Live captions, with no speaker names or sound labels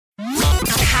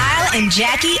and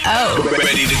Jackie O.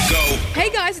 Ready to go. Hey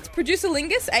guys, it's producer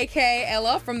Lingus, aka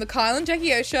Ella, from the Kyle and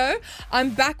Jackie O Show. I'm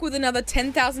back with another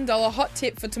 $10,000 hot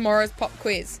tip for tomorrow's pop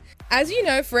quiz. As you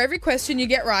know, for every question you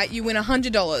get right, you win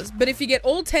 $100. But if you get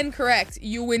all 10 correct,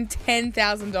 you win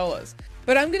 $10,000.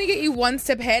 But I'm going to get you one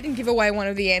step ahead and give away one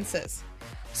of the answers.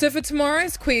 So for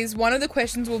tomorrow's quiz, one of the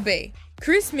questions will be,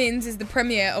 Chris Minns is the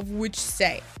Premier of which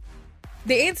state?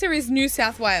 The answer is New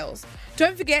South Wales.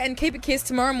 Don't forget and keep it kissed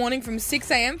tomorrow morning from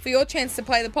 6 a.m. for your chance to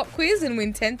play the pop quiz and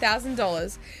win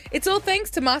 $10,000. It's all thanks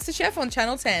to MasterChef on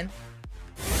Channel 10.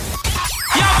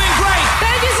 Y'all been great.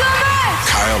 Thank you so much!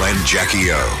 Kyle and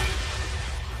Jackie O.